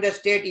not found the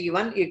state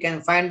E1, you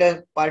can find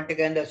the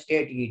particle in the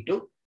state E2.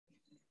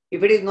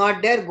 If it is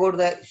not there, go to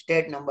the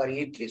state number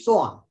E3, so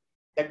on.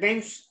 That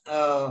means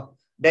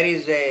there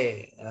is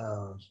a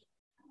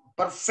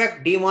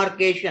perfect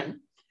demarcation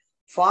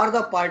for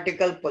the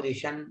particle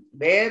position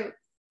where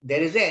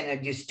there is an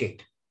energy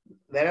state.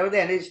 Wherever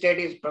the energy state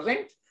is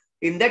present,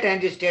 in that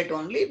energy state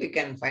only we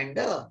can find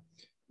the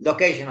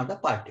location of the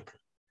particle.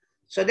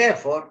 So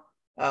therefore,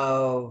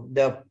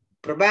 the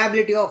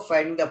probability of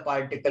finding the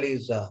particle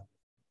is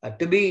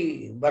to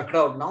be worked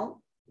out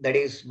now. That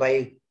is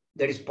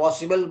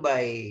possible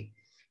by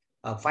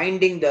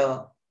finding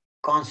the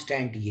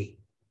constant A.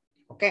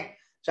 Okay.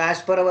 So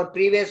as per our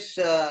previous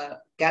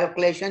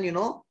calculation, you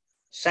know,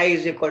 psi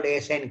is equal to A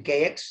sin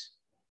kx,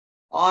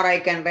 or I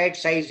can write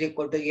psi is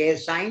equal to A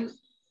sin.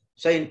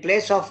 So in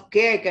place of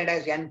k, I can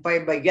write n pi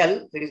by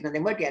L. It is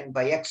nothing but n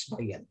by x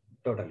by L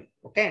totally.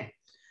 Okay.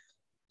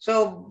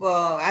 So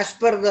as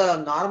per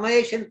the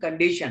normalization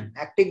condition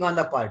acting on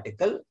the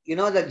particle, you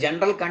know the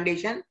general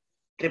condition,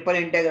 triple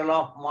integral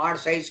of mod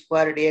psi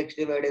square dx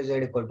divided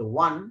z equal to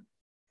 1.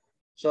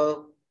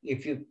 So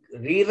if you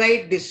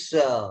rewrite this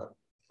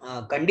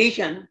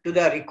condition to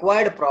the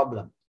required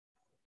problem,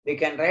 we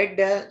can write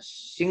the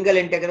single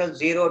integral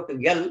 0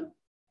 to L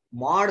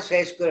mod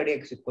psi square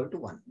dx equal to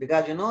 1.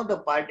 Because you know the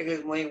particle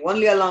is moving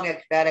only along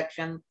x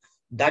direction,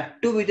 that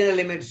too within the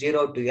limit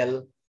 0 to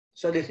L.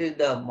 So this is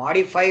the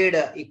modified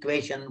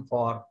equation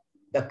for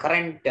the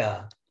current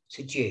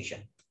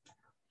situation.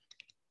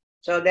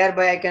 So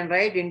thereby I can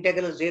write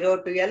integral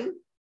 0 to L.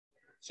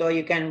 So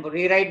you can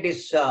rewrite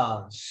this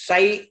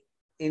psi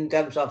in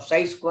terms of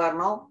psi square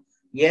now.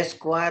 A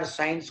square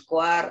sin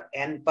square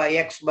n pi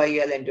x by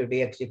L into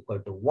dx equal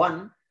to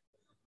 1.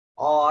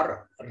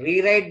 Or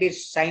rewrite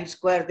this sin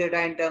square theta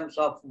in terms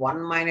of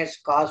 1 minus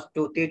cos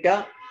 2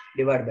 theta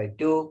divided by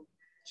 2.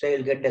 So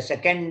you'll get the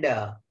second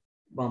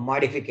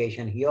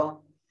modification here. Or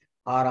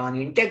on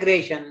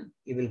integration,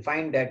 you will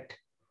find that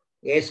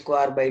a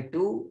square by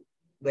 2,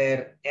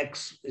 where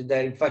x is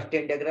the first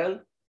integral.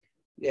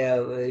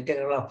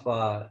 Integral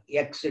of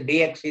x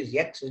dx is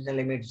x is the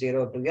limit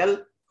 0 to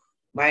L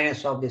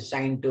minus of the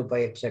sine 2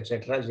 pi x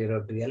etc.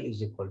 0 to L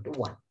is equal to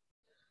 1.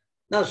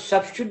 Now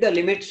substitute the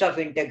limits of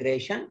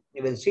integration.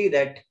 You will see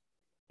that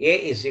a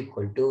is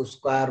equal to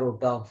square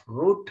root of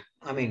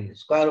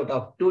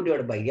 2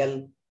 divided by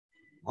L.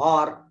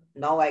 Or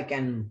now I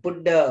can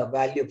put the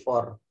value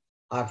for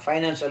our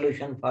final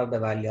solution for the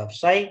value of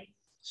psi.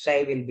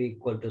 Psi will be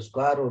equal to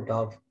square root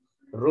of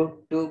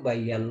root 2 by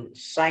L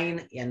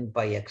sine n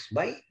pi x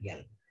by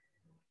L.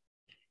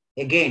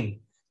 Again,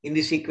 in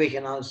this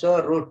equation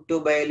also, root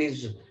 2 by L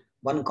is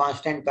one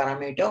constant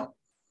parameter,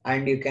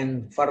 and you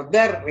can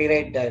further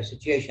rewrite the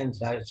situations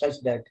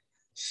such that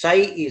psi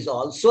is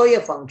also a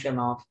function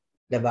of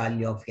the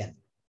value of n.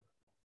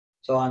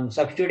 So on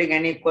substituting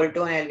n equal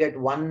to, I'll get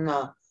one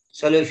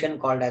solution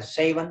called as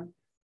psi 1.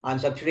 On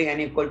substituting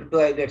n equal to 2,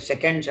 I'll get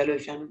second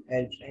solution,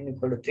 n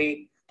equal to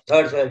 3,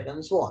 third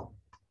solution, so on.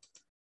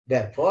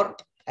 Therefore,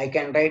 I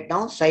can write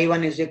now psi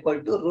 1 is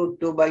equal to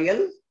root 2 by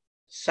L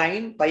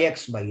sine pi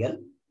x by L,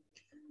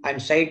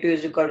 and psi 2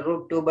 is equal to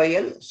root 2 by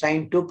L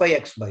sine 2 pi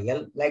x by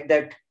L, like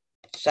that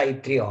psi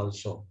 3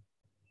 also.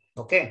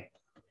 Okay.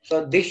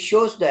 So this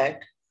shows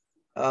that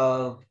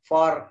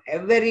for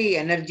every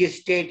energy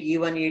state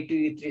E1,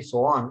 E2, E3,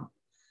 so on,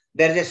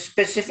 there is a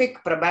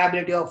specific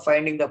probability of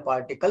finding the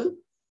particle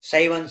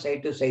psi 1, psi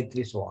 2, psi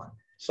 3, so on.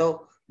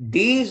 So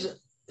these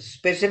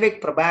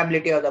specific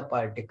probability of the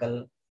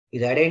particle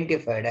is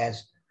identified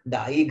as the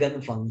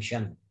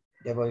eigenfunction.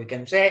 Therefore, we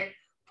can say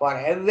for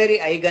every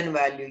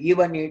eigenvalue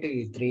E1,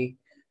 E2, E3,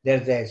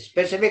 there is a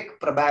specific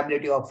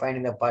probability of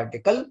finding the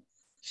particle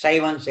psi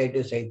 1, psi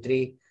 2, psi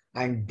 3,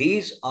 and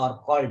these are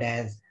called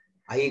as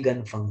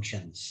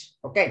eigenfunctions.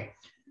 Okay.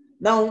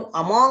 Now,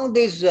 among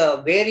these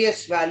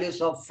various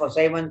values of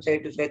psi 1, psi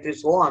 2, psi 3,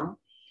 so on,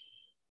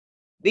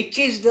 which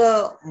is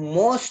the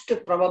most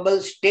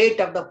probable state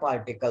of the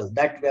particle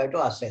that we have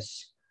to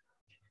assess?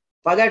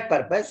 For that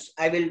purpose,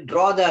 I will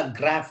draw the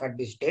graph at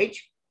this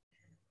stage.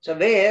 So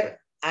where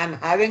I am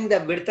having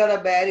the width of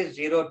the barrier is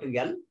 0 to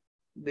L,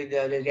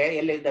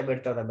 L is the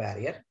width of the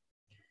barrier.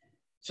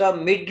 So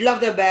middle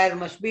of the barrier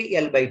must be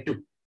L by 2.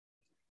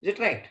 Is it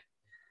right?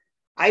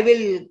 I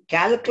will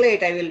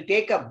calculate, I will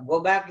take up,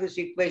 go back to this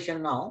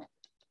equation now.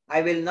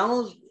 I will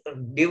now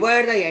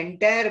divide the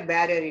entire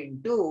barrier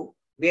into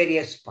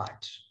various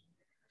parts.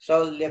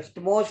 So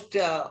leftmost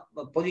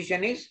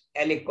position is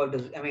L equal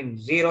to,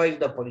 0 is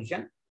the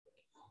position.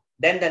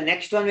 Then the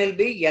next one will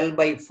be L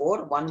by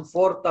 4,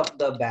 1/4 of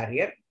the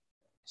barrier.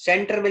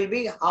 Center will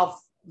be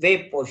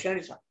halfway portion,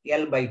 is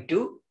L by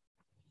 2.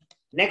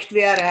 Next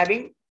we are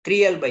having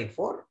 3L by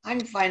 4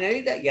 and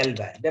finally the L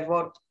barrier.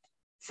 Therefore,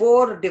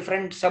 4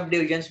 different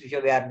subdivisions which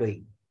we are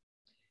doing.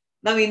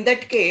 Now in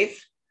that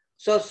case,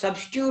 so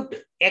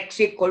substitute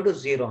x equal to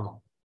 0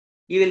 now.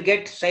 You will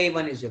get psi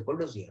 1 is equal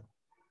to 0.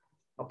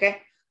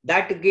 Okay.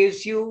 That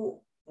gives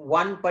you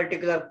one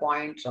particular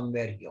point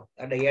somewhere here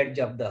at the edge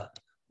of the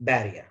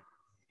barrier.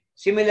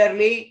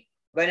 Similarly,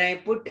 when I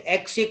put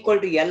x equal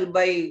to L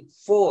by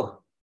 4,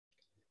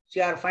 so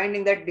you are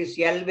finding that this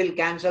L will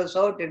cancel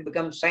out. It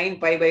becomes sin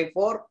pi by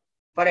 4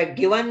 for a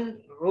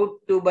given root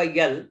 2 by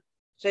L.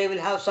 So you will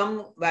have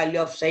some value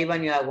of psi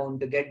 1 you are going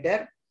to get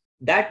there.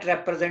 That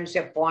represents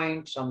a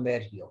point somewhere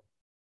here.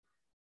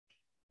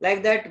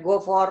 Like that, go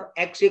for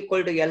x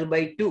equal to L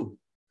by 2.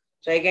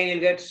 So again, you'll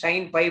get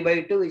sin pi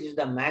by 2, which is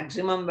the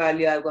maximum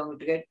value you are going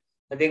to get.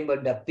 Nothing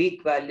but the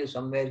peak value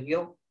somewhere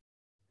here.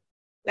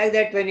 Like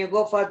that, when you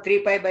go for 3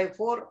 pi by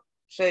 4,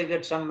 so you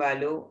get some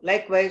value.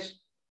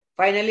 Likewise,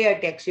 finally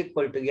at x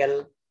equal to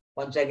L,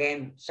 once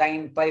again,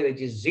 sin pi,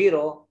 which is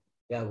 0,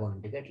 you are going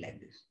to get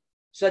like this.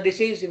 So this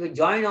is, if you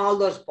join all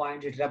those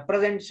points, it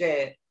represents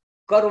a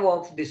curve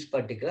of this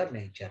particular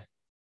nature.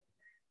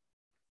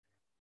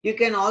 You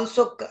can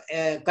also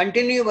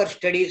continue your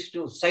studies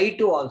to psi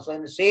 2 also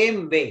in the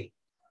same way.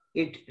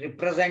 It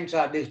represents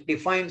or this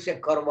defines a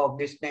curve of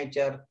this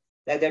nature,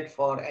 like that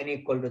for n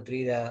equal to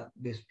 3,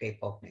 this type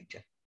of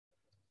nature.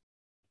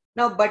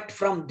 Now, but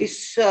from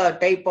this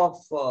type of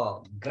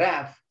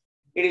graph,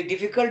 it is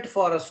difficult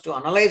for us to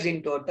analyze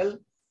in total.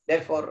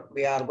 Therefore,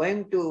 we are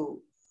going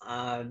to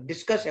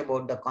discuss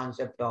about the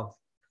concept of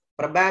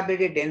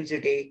probability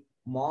density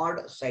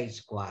mod psi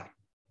square.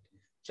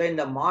 So in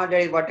the mod,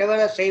 whatever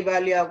the psi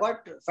value you have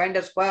got, find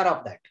the square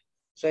of that.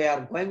 So you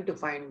are going to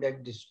find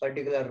that this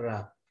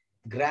particular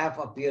graph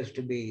appears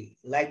to be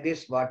like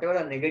this. Whatever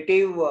the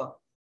negative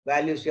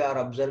values you are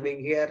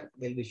observing here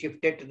will be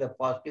shifted to the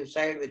positive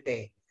side with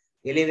a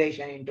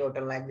elevation in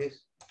total like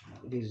this.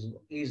 It is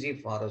easy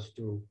for us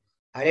to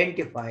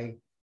identify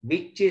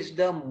which is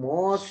the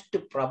most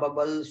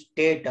probable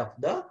state of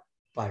the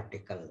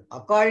particle.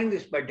 According to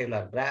this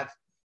particular graph,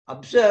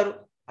 observe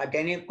at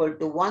n equal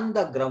to 1,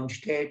 the ground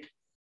state,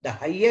 the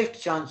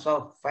highest chance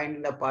of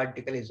finding the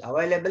particle is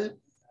available,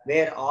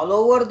 where all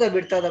over the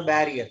width of the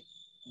barrier,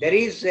 there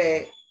is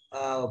a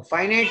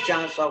finite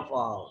chance of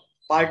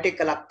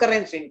particle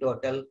occurrence in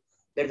total.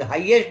 There is the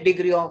highest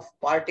degree of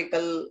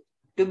particle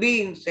to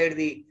be inside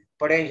the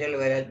potential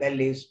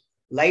well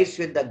lies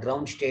with the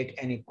ground state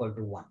n equal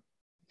to 1.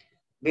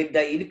 With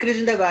the increase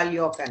in the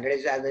value of n,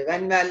 as the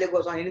n value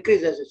goes on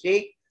increases, you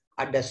see,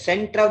 at the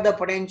center of the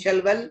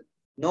potential well,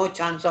 no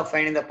chance of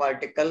finding the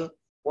particle.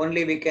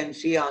 Only we can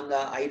see on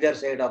the either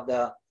side of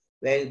the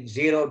well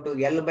 0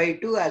 to L by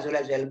 2 as well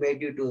as L by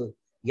 2 to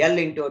L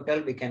in total,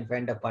 we can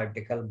find a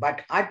particle.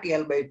 But at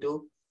L by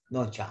 2,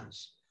 no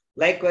chance.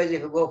 Likewise,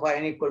 if you go for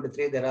n equal to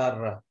 3, there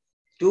are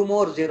 2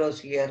 more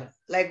zeros here.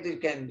 Like this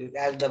can,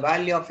 as the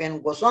value of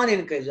n goes on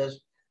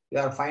increases, you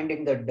are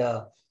finding that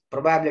the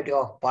probability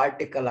of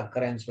particle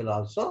occurrence will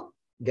also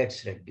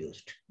gets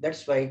reduced.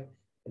 That's why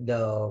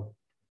the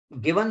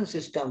given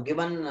system,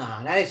 given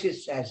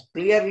analysis has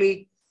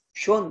clearly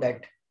shown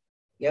that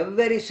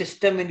every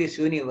system in this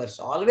universe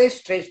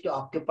always tries to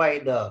occupy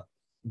the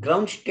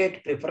ground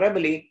state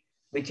preferably,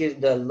 which is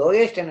the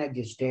lowest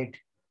energy state.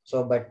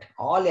 So, but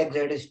all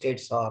excited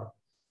states are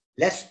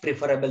less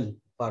preferable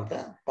for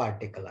the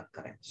particle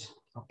occurrence.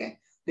 Okay,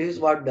 this is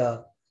what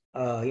the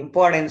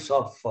importance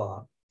of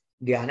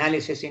the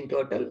analysis in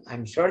total.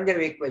 And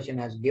Schrodinger equation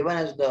has given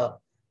us the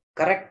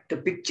correct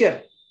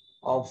picture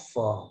of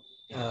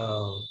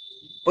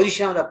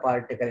position of the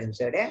particle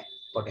inside a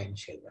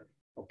potential well.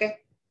 Okay,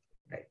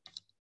 right.